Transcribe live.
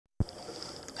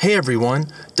Hey everyone,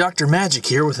 Dr. Magic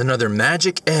here with another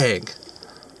magic egg.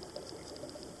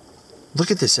 Look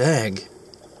at this egg.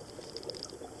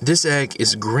 This egg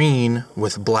is green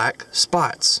with black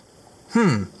spots.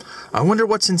 I wonder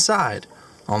what's inside.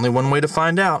 Only one way to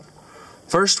find out.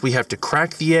 First, we have to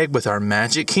crack the egg with our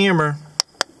magic hammer.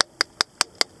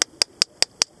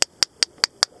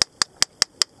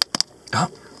 Oh,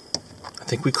 I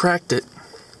think we cracked it.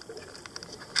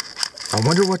 I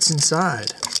wonder what's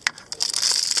inside.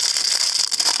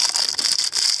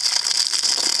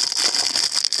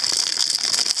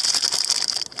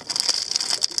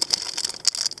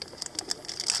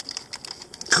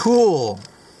 Cool.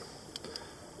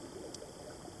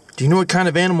 Do you know what kind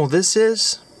of animal this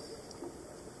is?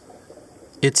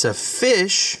 It's a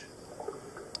fish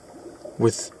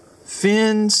with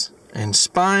fins and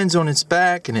spines on its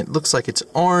back, and it looks like it's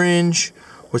orange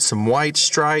with some white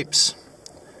stripes.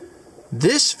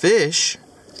 This fish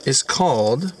is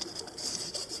called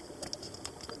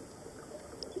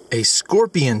a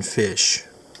scorpionfish.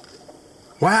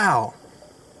 Wow.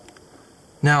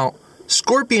 Now,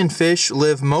 scorpionfish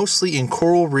live mostly in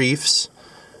coral reefs,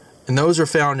 and those are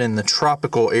found in the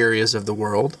tropical areas of the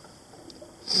world.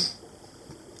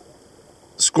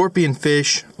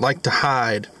 Scorpionfish like to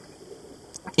hide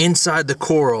inside the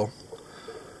coral,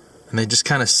 and they just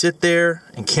kind of sit there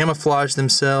and camouflage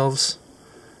themselves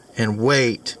and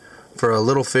wait for a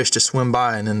little fish to swim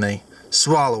by, and then they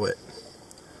swallow it.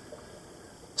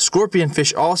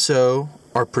 Scorpionfish also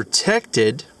are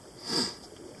protected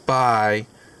by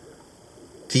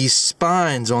these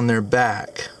spines on their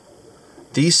back.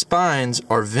 These spines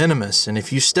are venomous, and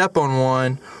if you step on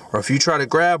one or if you try to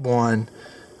grab one,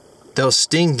 they'll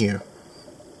sting you,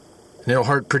 and it'll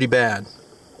hurt pretty bad.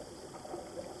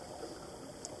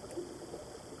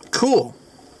 Cool.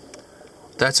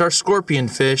 That's our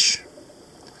scorpionfish.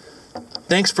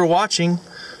 Thanks for watching.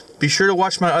 Be sure to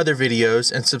watch my other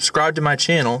videos and subscribe to my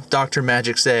channel, Dr.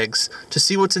 Magic's Eggs, to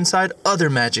see what's inside other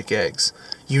magic eggs.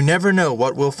 You never know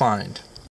what we'll find.